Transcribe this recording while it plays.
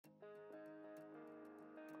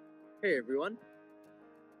Hey everyone,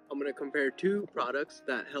 I'm going to compare two products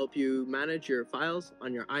that help you manage your files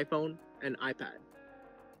on your iPhone and iPad.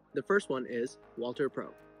 The first one is WALTR PRO.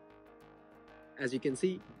 As you can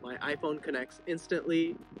see, my iPhone connects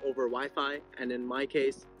instantly over Wi-Fi, and in my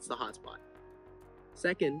case, it's the hotspot.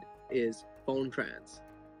 Second is FoneTrans.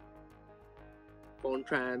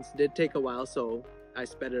 FoneTrans did take a while, so I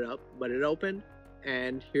sped it up, but it opened,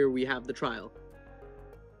 and here we have the trial.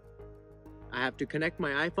 I have to connect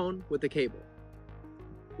my iPhone with a cable.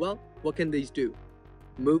 Well, what can these do?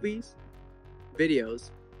 Movies,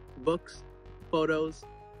 videos, books, photos,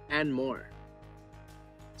 and more.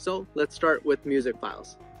 So let's start with music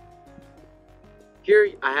files. Here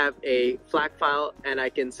I have a FLAC file and I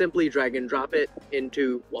can simply drag and drop it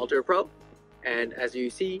into WALTR PRO, and as you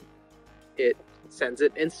see, it sends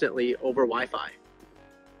it instantly over Wi-Fi.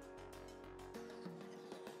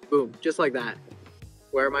 Boom, just like that.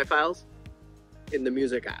 Where are my files? In the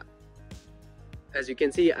music app. As you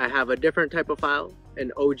can see, I have a different type of file,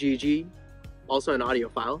 an OGG, also an audio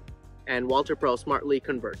file, and WALTR PRO smartly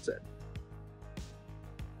converts it.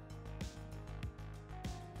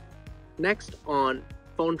 Next, on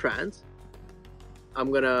FoneTrans,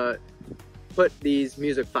 I'm gonna put these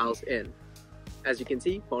music files in. As you can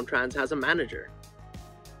see, FoneTrans has a manager.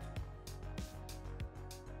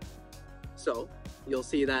 So you'll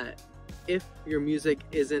see that if your music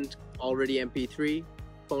isn't already MP3,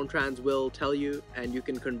 FoneTrans will tell you and you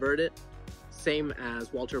can convert it. Same as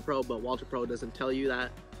WALTR PRO, but WALTR PRO doesn't tell you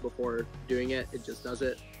that before doing it, it just does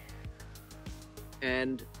it.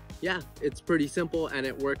 And yeah, it's pretty simple and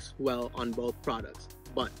it works well on both products.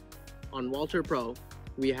 But on WALTR PRO,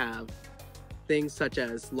 we have things such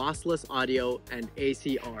as lossless audio and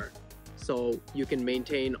ACR. So you can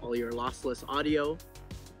maintain all your lossless audio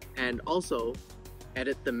and also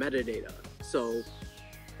edit the metadata. So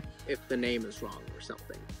if the name is wrong or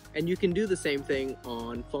something. And you can do the same thing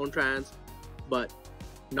on FoneTrans, but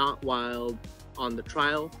not while on the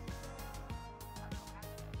trial.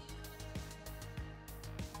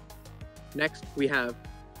 Next, we have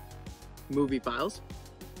movie files.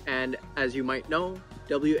 And as you might know,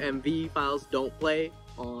 WMV files don't play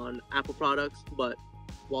on Apple products, but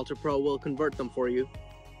WALTR PRO will convert them for you.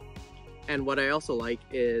 And what I also like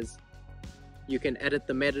is you can edit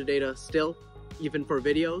the metadata still, even for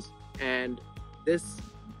videos, and this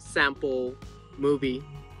sample movie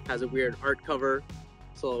has a weird art cover,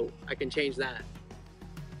 so I can change that.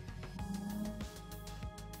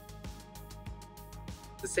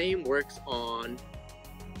 The same works on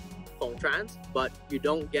FoneTrans, but you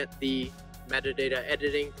don't get the metadata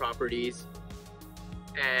editing properties,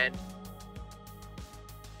 and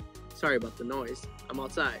sorry about the noise, I'm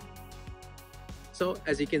outside. So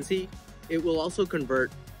as you can see, it will also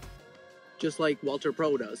convert just like WALTR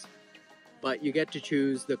PRO does, but you get to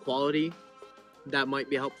choose the quality that might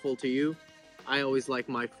be helpful to you. I always like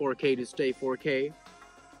my 4K to stay 4K.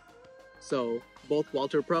 So both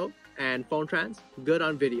WALTR PRO and FoneTrans, good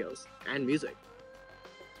on videos and music.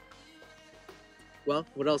 Well,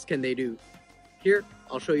 what else can they do? Here,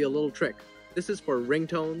 I'll show you a little trick. This is for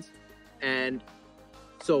ringtones, and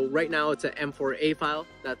so right now it's an M4A file,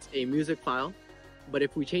 that's a music file, but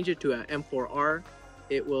if we change it to a M4R,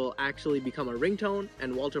 it will actually become a ringtone,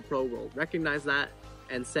 and WALTR PRO will recognize that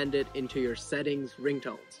and send it into your settings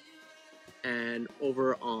ringtones. And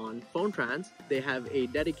over on FoneTrans, they have a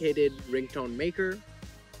dedicated ringtone maker,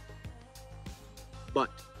 but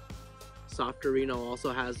Softorino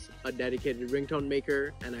also has a dedicated ringtone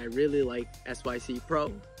maker, and I really like SYC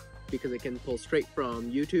Pro because it can pull straight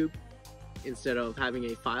from YouTube instead of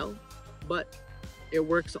having a file, but it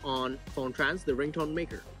works on FoneTrans, the ringtone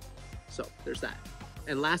maker. So there's that.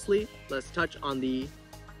 And lastly, let's touch on the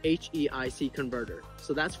HEIC converter.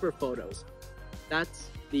 So that's for photos. That's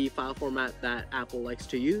the file format that Apple likes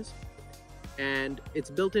to use. And it's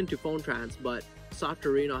built into FoneTrans, but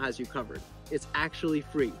Softorino has you covered. It's actually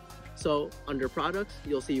free. So under products,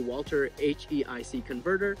 you'll see WALTR HEIC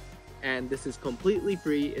converter, and this is completely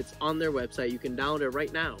free. It's on their website. You can download it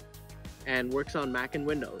right now and works on Mac and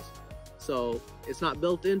Windows. So it's not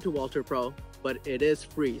built into WALTR PRO, but it is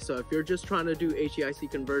free. So if you're just trying to do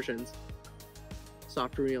HEIC conversions,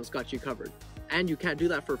 Softorino's got you covered. And you can't do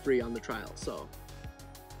that for free on the trial. So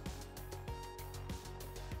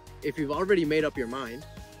if you've already made up your mind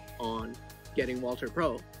on getting WALTR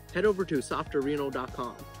PRO, head over to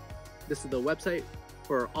Softorino.com. This is the website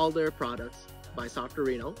for all their products by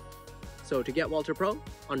Softorino. So to get WALTR PRO,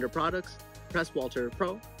 under products, press WALTR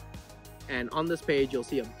PRO, and on this page you'll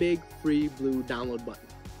see a big free blue download button.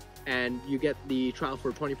 And you get the trial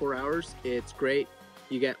for 24 hours. It's great.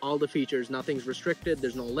 You get all the features, nothing's restricted,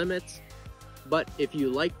 there's no limits. But if you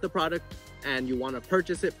like the product and you want to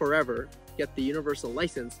purchase it forever, get the universal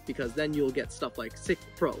license, because then you'll get stuff like WALTR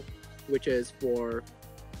Pro, which is for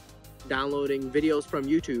downloading videos from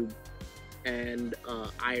YouTube, and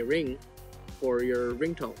iRing for your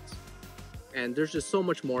ringtones. And there's just so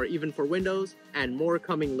much more, even for Windows, and more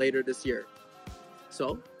coming later this year.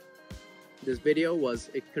 So this video was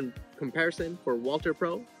a comparison for WALTR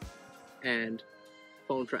PRO and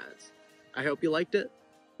FoneTrans. I hope you liked it.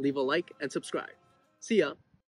 Leave a like and subscribe. See ya!